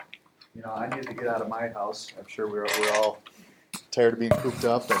I need to get out of my house. I'm sure we're all tired of being cooped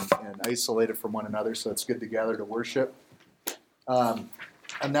up and isolated from one another, so it's good to gather to worship.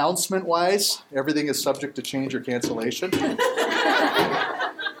 Announcement-wise, everything is subject to change or cancellation.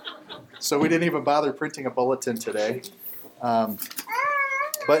 So we didn't even bother printing a bulletin today.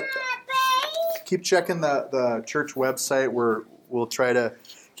 But keep checking the church website. We'll try to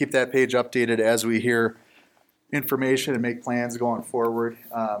keep that page updated as we hear information and make plans going forward.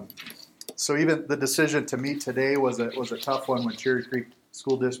 So even the decision to meet today was a tough one when Cherry Creek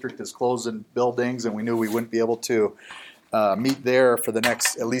School District is closing buildings, and we knew we wouldn't be able to meet there for the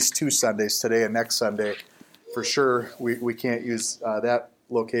next at least 2 Sundays, today and next Sunday. For sure, we can't use that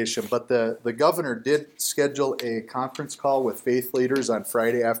location. But the governor did schedule a conference call with faith leaders on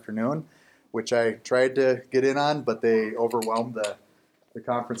Friday afternoon, which I tried to get in on, but they overwhelmed the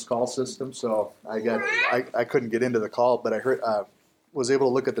conference call system, so I couldn't get into the call. But I was able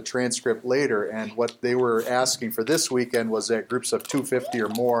to look at the transcript later, and what they were asking for this weekend was that groups of 250 or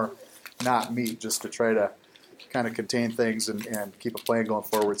more not meet, just to try to kind of contain things and keep a plan going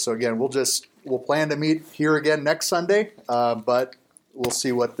forward. So again, we'll plan to meet here again next Sunday, but we'll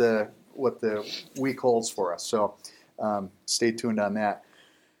see what the week holds for us. So stay tuned on that.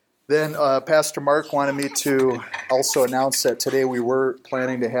 Then Pastor Mark wanted me to also announce that today we were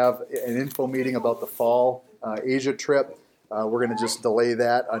planning to have an info meeting about the fall Asia trip. We're going to just delay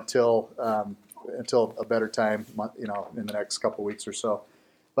that until a better time, in the next couple weeks or so.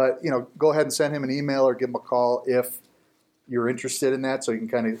 But go ahead and send him an email or give him a call if you're interested in that, so he can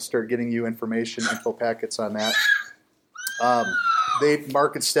kind of start getting you info packets on that.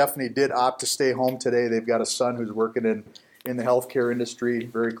 Mark and Stephanie did opt to stay home today. They've got a son who's working in the healthcare industry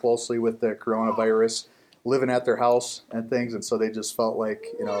very closely with the coronavirus, living at their house and things, and so they just felt like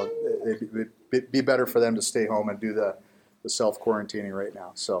it'd be better for them to stay home and do the self-quarantining right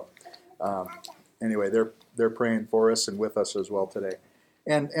now. So anyway, they're praying for us and with us as well today.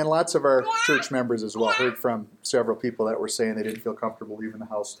 And lots of our church members as well. Heard from several people that were saying they didn't feel comfortable leaving the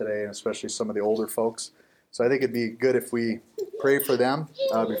house today, and especially some of the older folks. So I think it'd be good if we pray for them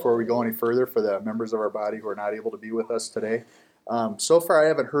before we go any further, for the members of our body who are not able to be with us today. So far, I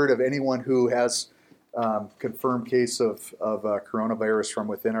haven't heard of anyone who has confirmed case of coronavirus from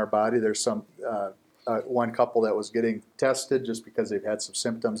within our body. There's some one couple that was getting tested just because they've had some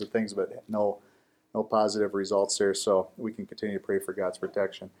symptoms and things, but no positive results there. So we can continue to pray for God's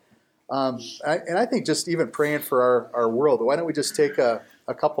protection. I think just even praying for our world. Why don't we just take a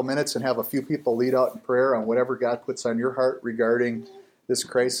couple minutes and have a few people lead out in prayer on whatever God puts on your heart regarding this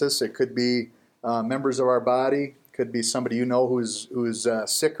crisis. It could be members of our body, could be somebody who's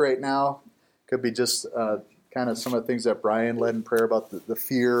sick right now, could be just kind of some of the things that Brian led in prayer about the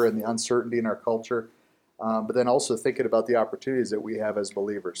fear and the uncertainty in our culture, but then also thinking about the opportunities that we have as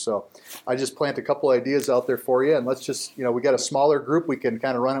believers. So I just plant a couple ideas out there for you, and let's just, we got a smaller group. We can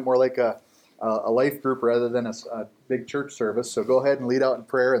kind of run it more like a life group rather than a big church service. So go ahead and lead out in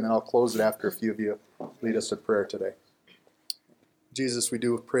prayer, and then I'll close it after a few of you lead us in prayer today. Jesus, we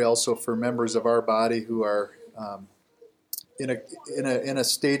do pray also for members of our body who are in a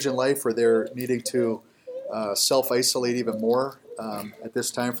stage in life where they're needing to self-isolate even more at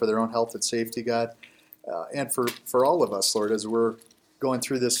this time for their own health and safety, God. And for all of us, Lord, as we're going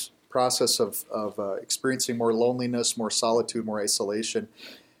through this process of experiencing more loneliness, more solitude, more isolation,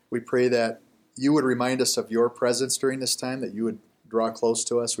 we pray that you would remind us of your presence during this time, that you would draw close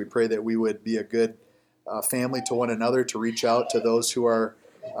to us. We pray that we would be a good family to one another, to reach out to those who are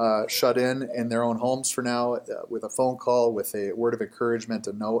shut in their own homes for now, with a phone call, with a word of encouragement,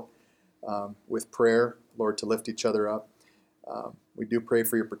 a note, with prayer, Lord, to lift each other up. We do pray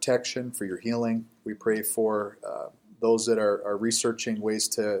for your protection, for your healing. We pray for those that are researching ways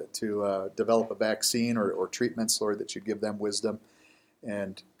to develop a vaccine or treatments, Lord, that you give them wisdom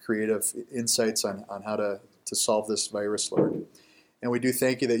and creative insights on how to solve this virus, Lord. And we do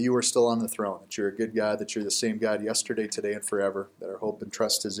thank you that you are still on the throne, that you're a good God, that you're the same God yesterday, today, and forever, that our hope and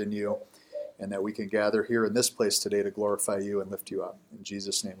trust is in you, and that we can gather here in this place today to glorify you and lift you up. In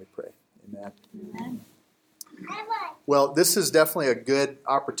Jesus' name we pray. Amen. Amen. Well, this is definitely a good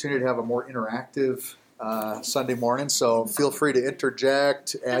opportunity to have a more interactive Sunday morning, so feel free to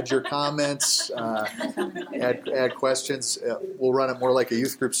interject, add your comments, add questions. We'll run it more like a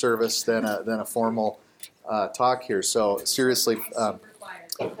youth group service than a formal talk here. So seriously,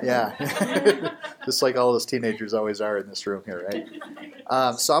 yeah, just like all those teenagers always are in this room here,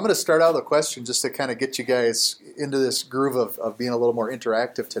 right? So I'm going to start out with a question just to kind of get you guys into this groove of being a little more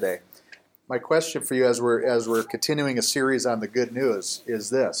interactive today. My question for you as we're continuing a series on the good news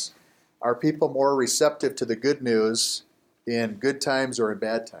is this: are people more receptive to the good news in good times or in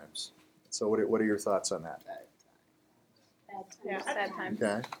bad times? So what are your thoughts on that? Yeah, sad time.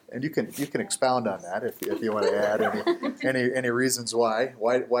 Okay, and you can expound on that if you want to add any reasons why.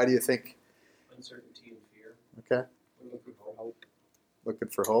 Why do you think? Uncertainty and fear. Okay. We're looking for hope. Looking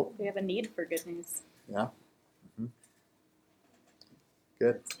for hope. We have a need for good news. Yeah. Mm-hmm.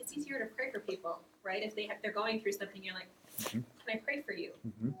 Good. It's easier to pray for people, right? If they're going through something, you're like, can I pray for you?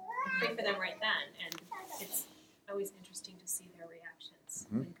 Mm-hmm. I pray for them right then, and it's always interesting to see their reactions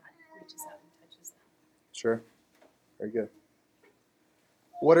when God reaches out and touches them. Sure. Very good.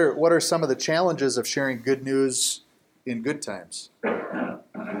 What are some of the challenges of sharing good news in good times? No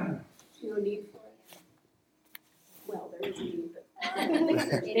need for it. Well, there is a need, but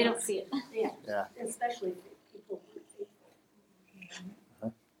They don't see it. yeah. Especially for people who are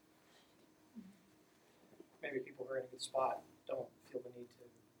faithful. Maybe people who are in a good spot don't feel the need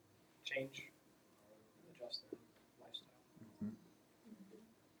to change or adjust their lifestyle.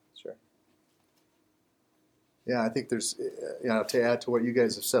 Sure. Yeah, I think there's, to add to what you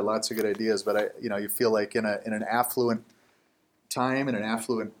guys have said, lots of good ideas. But you feel like in an affluent time, in an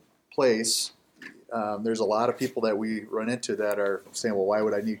affluent place, there's a lot of people that we run into that are saying, well, why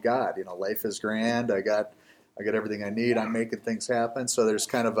would I need God? Life is grand. I got everything I need. I'm making things happen. So there's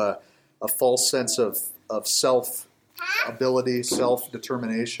kind of a false sense of self-ability,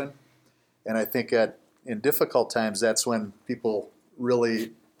 self-determination. And I think in difficult times, that's when people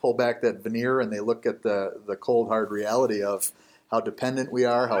really pull back that veneer and they look at the cold, hard reality of how dependent we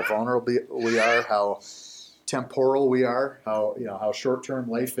are, how vulnerable we are, how temporal we are, how short-term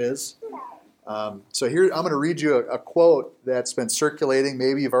life is. So here, I'm going to read you a quote that's been circulating.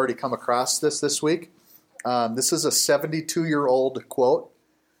 Maybe you've already come across this week. This is a 72-year-old quote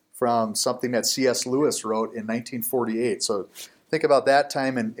from something that C.S. Lewis wrote in 1948. So think about that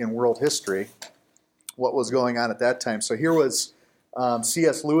time in world history, what was going on at that time. So here was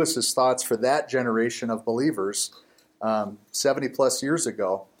C.S. Lewis's thoughts for that generation of believers 70 plus years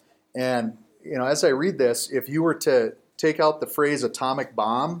ago. And, as I read this, if you were to take out the phrase atomic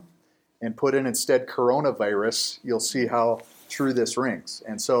bomb and put in instead coronavirus, you'll see how true this rings.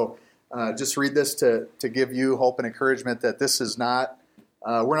 And so just read this to give you hope and encouragement that this is not,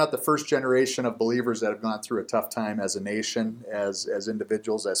 we're not the first generation of believers that have gone through a tough time as a nation, as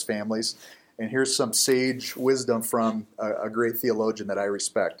individuals, as families. And here's some sage wisdom from a great theologian that I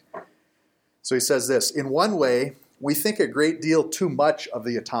respect. So he says this: in one way, we think a great deal too much of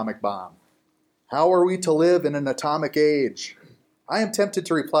the atomic bomb. How are we to live in an atomic age? I am tempted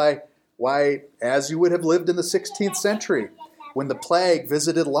to reply, why, as you would have lived in the 16th century, when the plague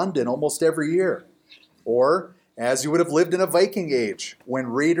visited London almost every year. Or, as you would have lived in a Viking age, when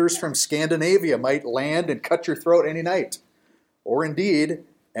raiders from Scandinavia might land and cut your throat any night. Or indeed,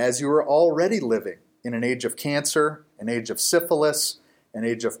 as you are already living in an age of cancer, an age of syphilis, an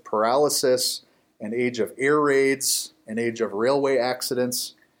age of paralysis, an age of air raids, an age of railway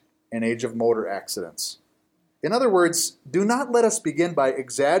accidents, an age of motor accidents. In other words, do not let us begin by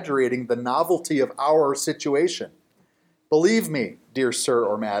exaggerating the novelty of our situation. Believe me, dear sir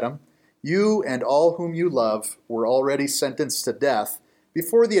or madam, you and all whom you love were already sentenced to death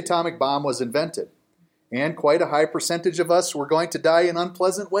before the atomic bomb was invented. And quite a high percentage of us were going to die in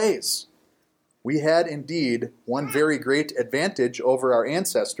unpleasant ways. We had indeed one very great advantage over our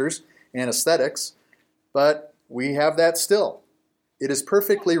ancestors, anesthetics, but we have that still. It is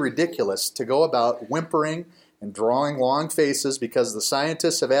perfectly ridiculous to go about whimpering and drawing long faces because the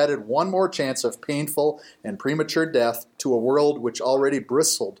scientists have added one more chance of painful and premature death to a world which already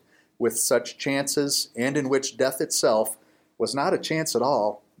bristled with such chances and in which death itself was not a chance at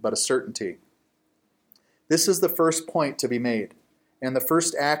all, but a certainty. This is the first point to be made, and the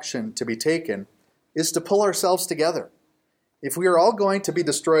first action to be taken is to pull ourselves together. If we are all going to be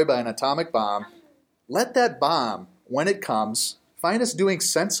destroyed by an atomic bomb, let that bomb, when it comes, find us doing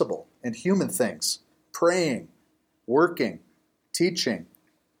sensible and human things, praying, working, teaching,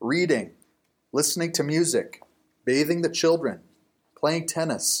 reading, listening to music, bathing the children, playing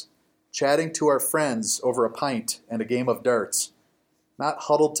tennis, chatting to our friends over a pint and a game of darts, not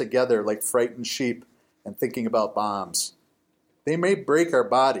huddled together like frightened sheep and thinking about bombs. They may break our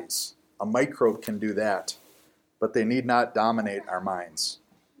bodies. A microbe can do that, but they need not dominate our minds.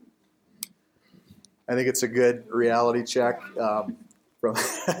 I think it's a good reality check from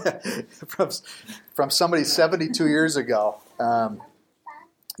from somebody 72 years ago,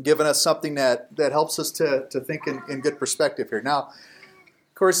 giving us something that helps us to think in good perspective here. Now,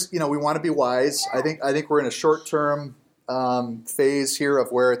 of course, we want to be wise. I think we're in a short-term phase here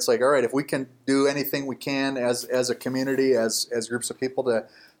of where it's like, all right, if we can do anything we can as a community, as groups of people to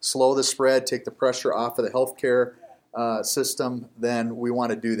slow the spread, take the pressure off of the healthcare system, then we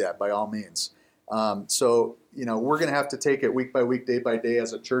want to do that by all means. So, we're going to have to take it week by week, day by day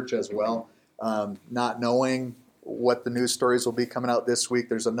as a church as well, not knowing what the news stories will be coming out this week.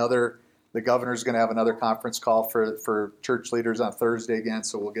 The governor's going to have another conference call for church leaders on Thursday again,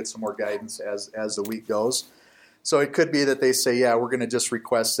 so we'll get some more guidance as the week goes. So it could be that they say, yeah, we're going to just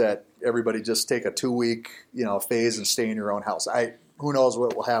request that everybody just take a 2-week, phase and stay in your own house. Who knows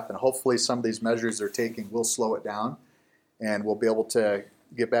what will happen. Hopefully some of these measures they're taking will slow it down, and we'll be able to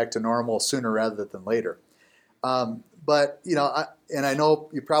get back to normal sooner rather than later. But, I know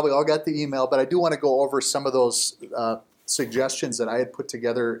you probably all got the email, but I do want to go over some of those suggestions that I had put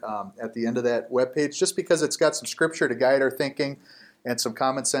together at the end of that webpage, just because it's got some scripture to guide our thinking and some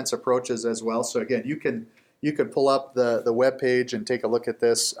common sense approaches as well. So again, you can pull up the webpage and take a look at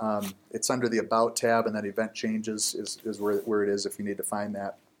this. It's under the About tab, and then Event Changes is where it is if you need to find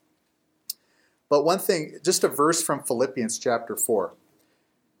that. But one thing, just a verse from Philippians chapter 4.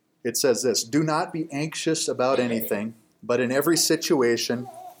 It says this: "Do not be anxious about anything, but in every situation,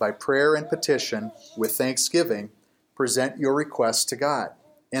 by prayer and petition, with thanksgiving, present your requests to God.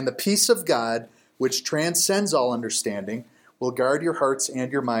 And the peace of God, which transcends all understanding, will guard your hearts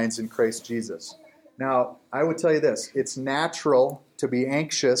and your minds in Christ Jesus." Now, I would tell you this: it's natural to be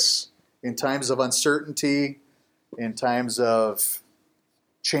anxious in times of uncertainty, in times of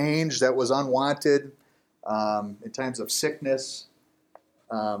change that was unwanted, in times of sickness.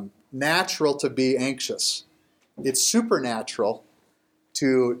 Natural to be anxious. It's supernatural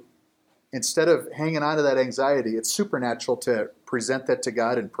to, instead of hanging on to that anxiety, it's supernatural to present that to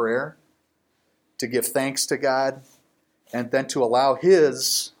God in prayer, to give thanks to God, and then to allow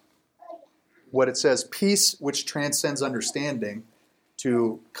His, what it says, peace which transcends understanding,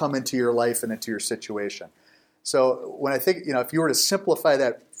 to come into your life and into your situation. So when I think, if you were to simplify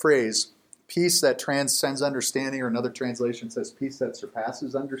that phrase, peace that transcends understanding, or another translation says peace that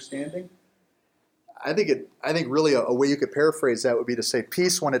surpasses understanding, I think really a way you could paraphrase that would be to say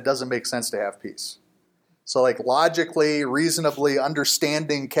peace when it doesn't make sense to have peace. So like logically, reasonably,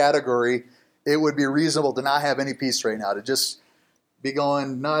 understanding category, it would be reasonable to not have any peace right now, to just be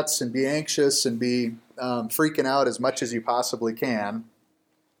going nuts and be anxious and be freaking out as much as you possibly can.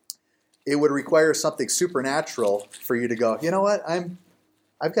 It would require something supernatural for you to go, you know what,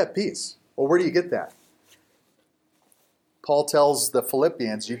 I've got peace. Well, where do you get that? Paul tells the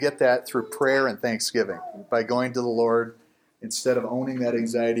Philippians, you get that through prayer and thanksgiving, by going to the Lord instead of owning that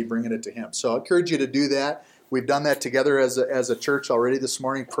anxiety, bringing it to Him. So I encourage you to do that. We've done that together as a church already this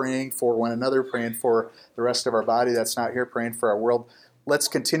morning, praying for one another, praying for the rest of our body that's not here, praying for our world. Let's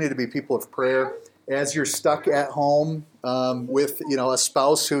continue to be people of prayer. As you're stuck at home with a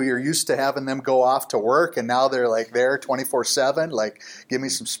spouse who you're used to having them go off to work, and now they're like there 24/7, like give me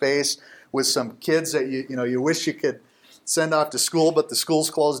some space. With some kids that you wish you could send off to school, but the school's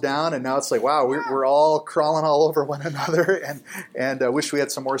closed down, and now it's like, wow, we're all crawling all over one another, and I wish we had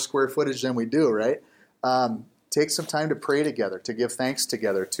some more square footage than we do, right? Take some time to pray together, to give thanks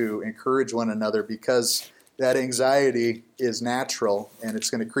together, to encourage one another, because that anxiety is natural, and it's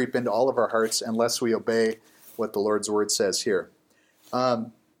going to creep into all of our hearts unless we obey what the Lord's Word says here.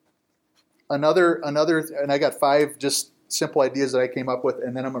 Another, and I got 5 just simple ideas that I came up with,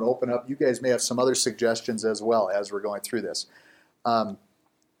 and then I'm going to open up. You guys may have some other suggestions as well as we're going through this. But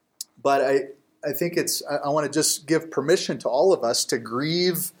I think I want to just give permission to all of us to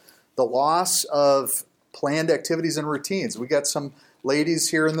grieve the loss of planned activities and routines. We got some ladies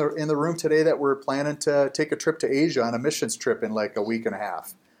here in the room today that were planning to take a trip to Asia on a missions trip in like a week and a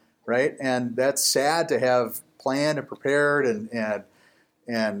half, right? And that's sad to have planned and prepared and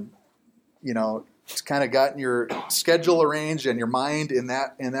it's kind of gotten your schedule arranged and your mind in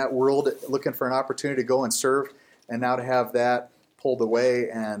that world, looking for an opportunity to go and serve, and now to have that pulled away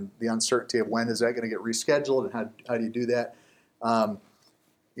and the uncertainty of when is that going to get rescheduled and how do you do that?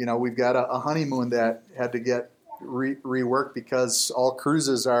 We've got a honeymoon that had to get reworked because all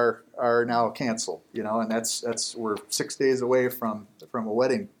cruises are now canceled. And that's we're 6 days away from a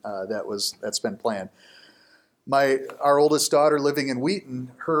wedding that's been planned. Our oldest daughter living in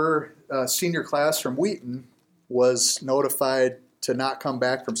Wheaton, her senior class from Wheaton was notified to not come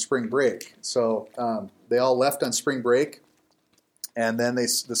back from spring break. So they all left on spring break, and then the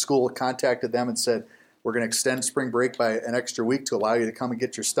school contacted them and said, we're going to extend spring break by an extra week to allow you to come and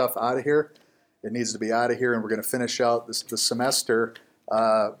get your stuff out of here. It needs to be out of here, and we're going to finish out the semester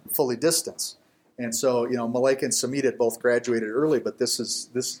fully distanced. And so, Malika and Samita both graduated early, but this is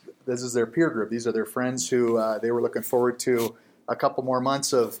their peer group. These are their friends who they were looking forward to a couple more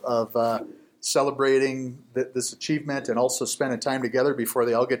months of celebrating this achievement and also spending time together before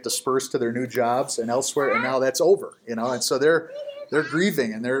they all get dispersed to their new jobs and elsewhere. And now that's over, and so they're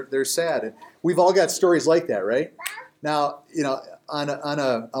grieving and they're sad. And we've all got stories like that, right? Now,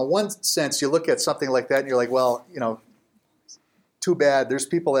 on one sense, you look at something like that and you're like, well, too bad. There's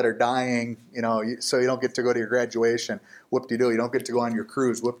people that are dying, so you don't get to go to your graduation. Whoop-de-doo. You don't get to go on your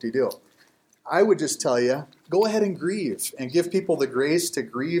cruise. Whoop-de-doo. I would just tell you, go ahead and grieve and give people the grace to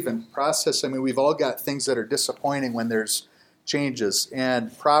grieve and process. I mean, we've all got things that are disappointing when there's changes.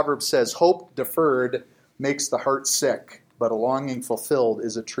 And Proverbs says, hope deferred makes the heart sick, but a longing fulfilled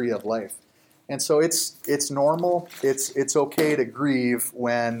is a tree of life. And so it's normal. It's okay to grieve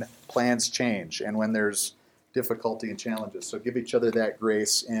when plans change and when there's difficulty and challenges. So give each other that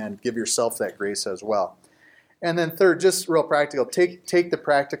grace and give yourself that grace as well. And then third, just real practical, take the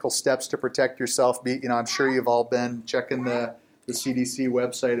practical steps to protect yourself. I'm sure you've all been checking the CDC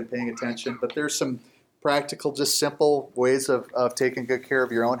website and paying attention, but there's some practical, just simple ways of taking good care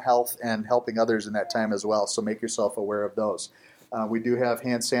of your own health and helping others in that time as well. So make yourself aware of those. We do have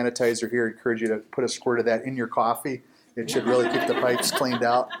hand sanitizer here. I encourage you to put a squirt of that in your coffee. It should really keep the pipes cleaned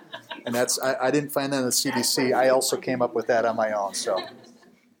out. And I didn't find that in the CDC. I also came up with that on my own. So.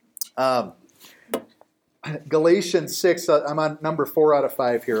 Galatians 6, I'm on number 4 out of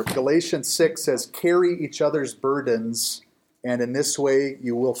 5 here. Galatians 6 says, carry each other's burdens, and in this way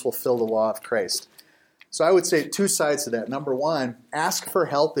you will fulfill the law of Christ. So I would say two sides to that. Number one, ask for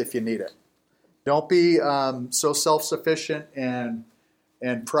help if you need it. Don't be so self-sufficient and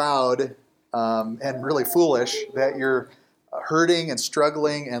proud and really foolish that you're hurting and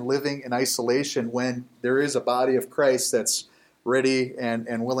struggling and living in isolation when there is a body of Christ that's ready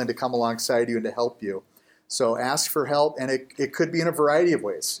and willing to come alongside you and to help you. So ask for help, and it could be in a variety of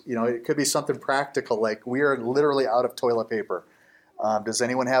ways. It could be something practical, like we are literally out of toilet paper. Does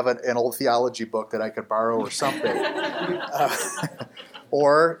anyone have an old theology book that I could borrow or something?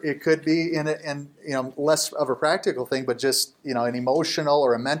 Or it could be in less of a practical thing, but just an emotional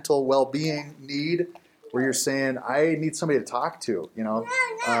or a mental well-being need where you're saying, I need somebody to talk to. Can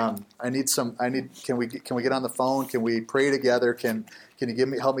we get on the phone? Can we pray together? Can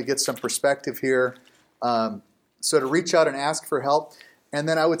you help me get some perspective here? So to reach out and ask for help. And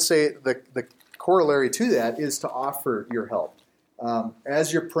then I would say the corollary to that is to offer your help.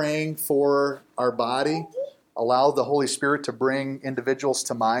 As you're praying for our body, allow the Holy Spirit to bring individuals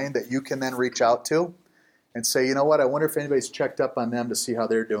to mind that you can then reach out to and say, you know what, I wonder if anybody's checked up on them to see how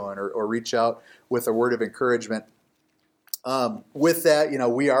they're doing, or reach out with a word of encouragement. With that,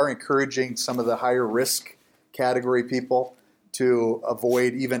 we are encouraging some of the higher risk category people to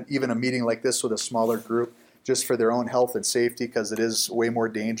avoid even a meeting like this with a smaller group, just for their own health and safety, because it is way more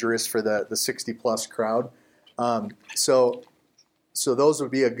dangerous for the 60-plus crowd. So those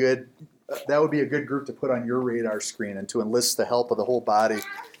would be a good group to put on your radar screen, and to enlist the help of the whole body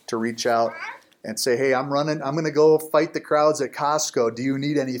to reach out and say, hey, I'm going to go fight the crowds at Costco. Do you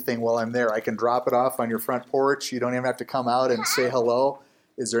need anything while I'm there? I can drop it off on your front porch. You don't even have to come out and say hello.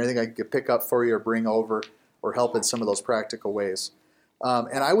 Is there anything I could pick up for you or bring over, or help in some of those practical ways?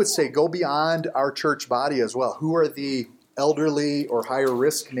 And I would say go beyond our church body as well. Who are the elderly or higher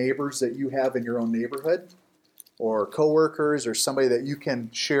risk neighbors that you have in your own neighborhood, or coworkers, or somebody that you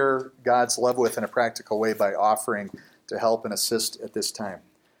can share God's love with in a practical way by offering to help and assist at this time?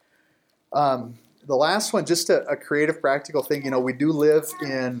 The last one, just a creative, practical thing. We do live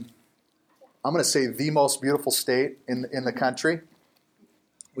in, I'm going to say, the most beautiful state in the country.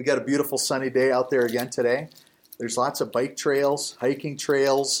 We got a beautiful sunny day out there again today. There's lots of bike trails, hiking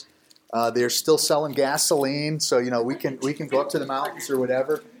trails. They're still selling gasoline, so we can go up to the mountains or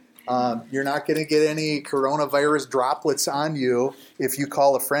whatever. You're not going to get any coronavirus droplets on you if you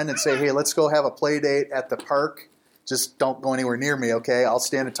call a friend and say, hey, let's go have a play date at the park. Just don't go anywhere near me, okay? I'll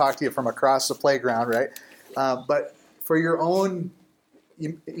stand and talk to you from across the playground, right? But for your own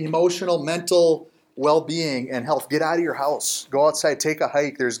emotional, mental well-being and health, get out of your house. Go outside, take a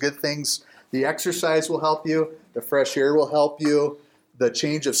hike. There's good things. The exercise will help you. The fresh air will help you. The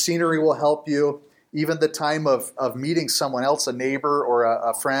change of scenery will help you. Even the time of meeting someone else, a neighbor or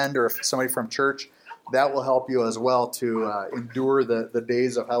a friend or somebody from church, that will help you as well to endure the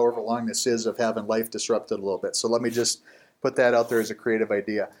days of however long this is of having life disrupted a little bit. So let me just put that out there as a creative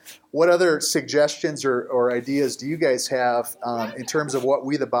idea. What other suggestions or ideas do you guys have in terms of what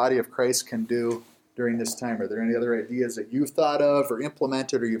we, the body of Christ, can do during this time? Are there any other ideas that you've thought of or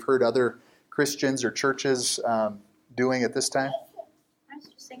implemented, or you've heard other Christians or churches doing at this time? I was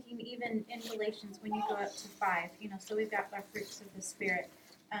just thinking, even in Galatians, when you go up to 5, so we've got our fruits of the Spirit,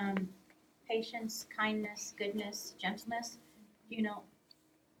 patience, kindness, goodness, gentleness.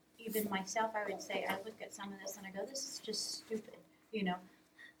 even myself, I would say, I look at some of this and I go, this is just stupid,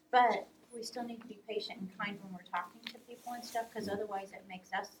 but we still need to be patient and kind when we're talking to people and stuff, because otherwise it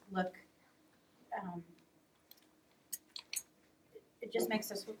makes us look, it just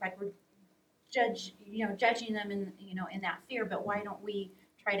makes us look like we're judging them in that fear. But why don't we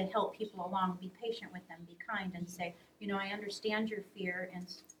try to help people along, be patient with them, be kind, and say, I understand your fear, and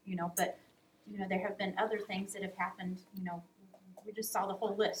but there have been other things that have happened. We just saw the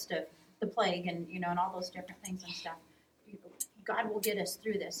whole list of the plague and and all those different things and stuff. God will get us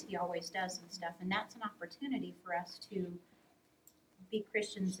through this. He always does and stuff. And that's an opportunity for us to be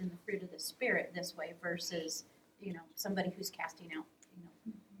Christians in the fruit of the Spirit this way versus, somebody who's casting out,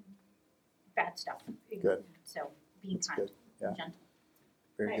 bad stuff. Good. So being That's kind good. Yeah. and gentle.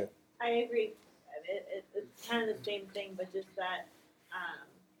 Very good. I agree. It's kind of the same thing, but just that,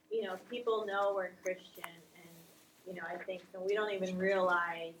 people know we're Christian, and, I think so we don't even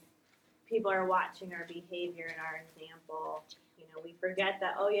realize people are watching our behavior and our example. We forget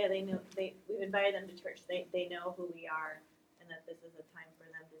that, they know, we've invited them to church. They know who we are, and that this is a time for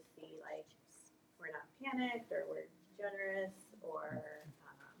them to see, like, we're not panicked, or we're generous, or,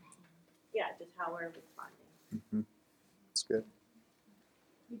 just how we're responding. Mm-hmm. That's good.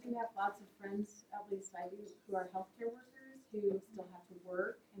 We do have lots of friends, at least I do, who are healthcare workers who still have to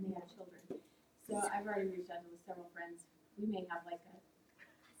work and they have children. So I've already reached out to several friends. We may have like a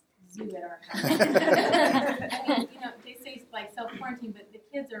zoo at our house. I mean, they say like self-quarantine, but the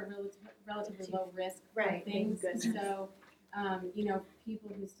kids are relatively low risk Right, things. thank goodness. So,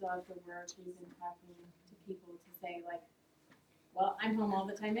 people who still have to work, we've been talking to people to say like, well, I'm home all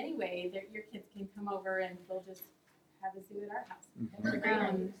the time anyway. Your kids can come over and we'll just have a zoo at our house.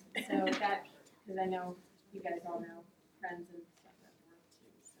 Mm-hmm. So that, because I know you guys all know friends and stuff at work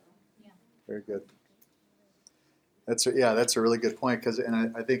too. So Very good. That's a really good point,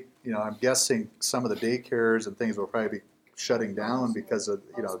 and I think I'm guessing some of the daycares and things will probably be shutting down because of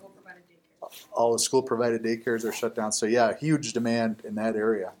all the school provided daycares are shut down. So huge demand in that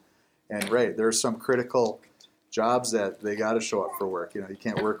area, and there's some critical jobs that they got to show up for work. You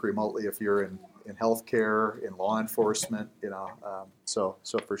can't work remotely if you're in healthcare, in law enforcement. So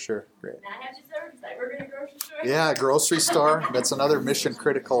for sure, great. I have to serve because I work in a grocery store. Yeah, grocery store. That's another mission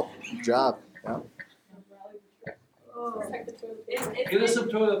critical job. Yeah. Get us some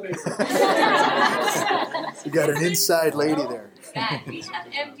toilet paper. You got an inside lady there. We have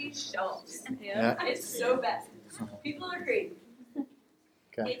empty shelves. Yeah. It's so bad. People are crazy.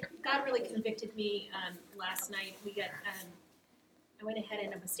 God really convicted me last night. I went ahead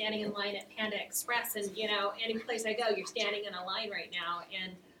and I was standing in line at Panda Express, and any place I go, you're standing in a line right now,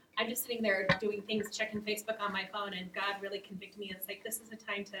 and I'm just sitting there doing things, checking Facebook on my phone, and God really convicted me. It's like, this is a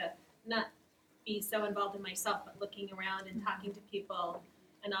time to not be so involved in myself, but looking around and talking to people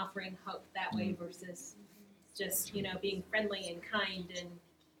and offering hope that way versus just, being friendly and kind. And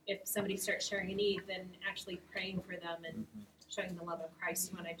if somebody starts sharing a need, then actually praying for them and showing the love of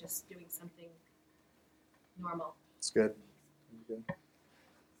Christ when I'm just doing something normal. It's good.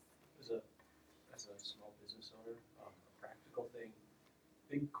 As a small business owner, a practical thing,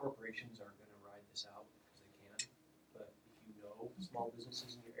 big corporations aren't going to ride this out because they can, but if you know small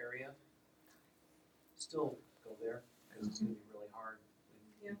businesses in your area, still go there because it's going to be really hard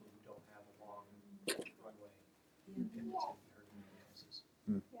with people who don't have a long runway, and it's going to be hurting their businesses.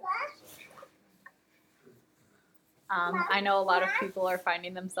 I know a lot of people are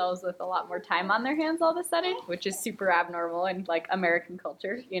finding themselves with a lot more time on their hands all of a sudden, which is super abnormal in like American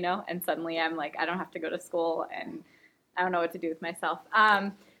culture, and suddenly I'm like, I don't have to go to school and I don't know what to do with myself.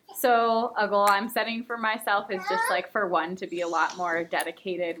 So a goal I'm setting for myself is just like, for one, to be a lot more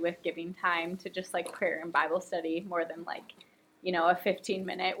dedicated with giving time to just like prayer and Bible study more than like, a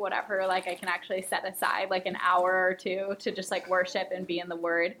 15-minute whatever. Like I can actually set aside like an hour or two to just like worship and be in the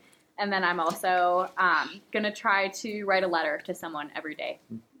Word. And then I'm also going to try to write a letter to someone every day.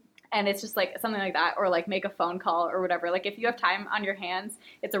 And it's just like something like that, or like make a phone call or whatever. Like if you have time on your hands,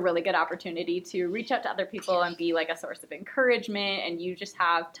 it's a really good opportunity to reach out to other people and be like a source of encouragement. And you just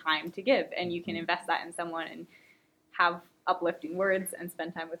have time to give, and you can invest that in someone and have uplifting words and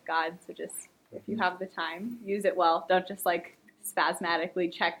spend time with God. So just, if you have the time, use it well. Don't just like spasmodically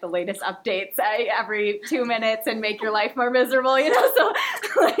check the latest updates every 2 minutes and make your life more miserable, so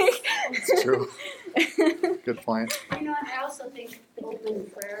like It's true. Good point. I also think open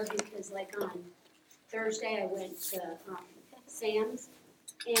prayer, because like on Thursday I went to Sam's,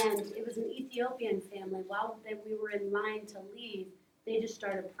 and it was an Ethiopian family. While we were in line to leave, they just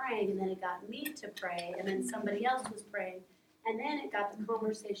started praying, and then it got me to pray, and then somebody else was praying, and then it got the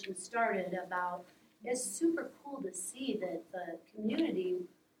conversation started about. It's super cool to see that the community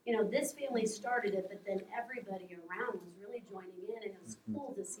you know, this family started it, but then everybody around was really joining in, and it was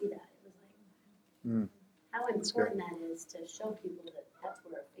cool to see that. It was like, how important that is to show people that that's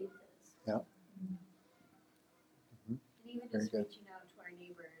where our faith is. Yeah. And even Very just good. reaching out to our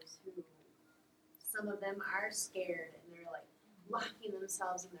neighbors who, some of them are scared and they're like locking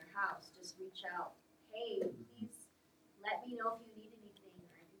themselves in their house. Just reach out. Hey, please let me know if you need anything,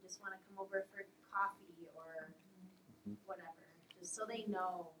 or if you just want to come over for coffee or whatever. Just so they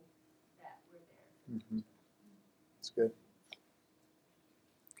know that we're there. That's good.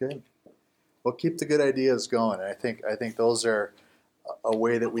 Good. Well, keep the good ideas going. I think those are a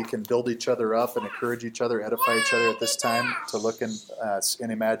way that we can build each other up and encourage each other, edify each other at this time, to look and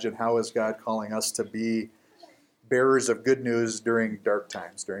imagine how is God calling us to be bearers of good news during dark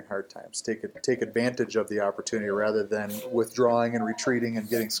times, during hard times. Take advantage of the opportunity rather than withdrawing and retreating and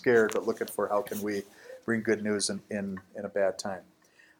getting scared, but looking for how can we bring good news in a bad time.